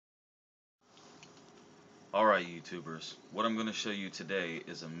Alright YouTubers, what I'm going to show you today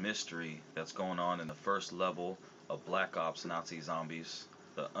is a mystery that's going on in the first level of Black Ops Nazi Zombies,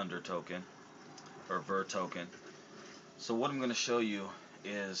 the Under token, or Ver token. So what I'm going to show you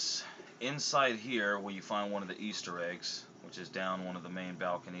is inside here where you find one of the Easter eggs, which is down one of the main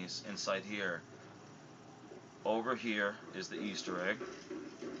balconies. Inside here, over here is the Easter egg.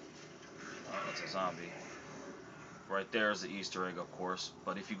 Oh, that's a zombie. Right there is the Easter egg, of course.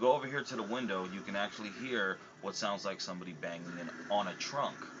 But if you go over here to the window, you can actually hear what sounds like somebody banging on a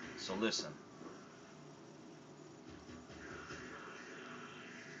trunk. So listen.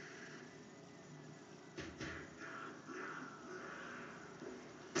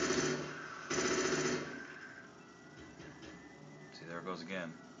 See, there it goes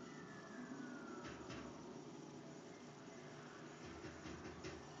again.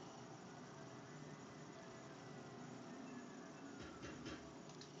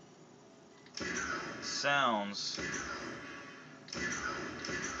 It sounds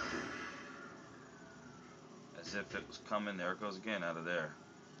as if it was coming. There it goes again, out of there.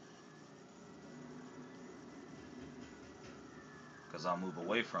 Because I'll move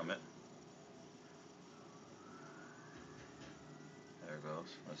away from it. There it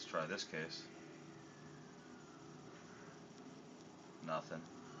goes. Let's try this case. Nothing.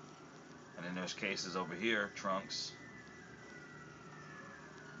 And then there's cases over here, trunks.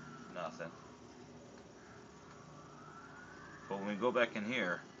 Nothing. But when we go back in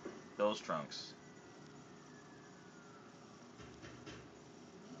here, those trunks.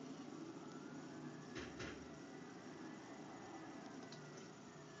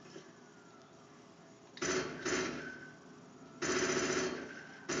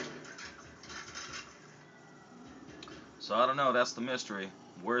 So I don't know, that's the mystery.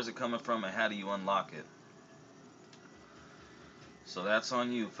 Where is it coming from and how do you unlock it? So that's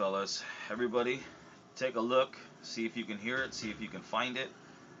on you, fellas. Everybody, take a look, see if you can hear it, see if you can find it.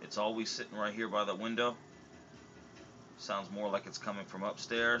 It's always sitting right here by the window. Sounds more like it's coming from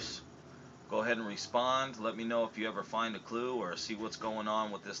upstairs. Go ahead and respond. Let me know if you ever find a clue or see what's going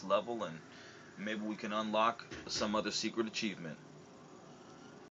on with this level, and maybe we can unlock some other secret achievement.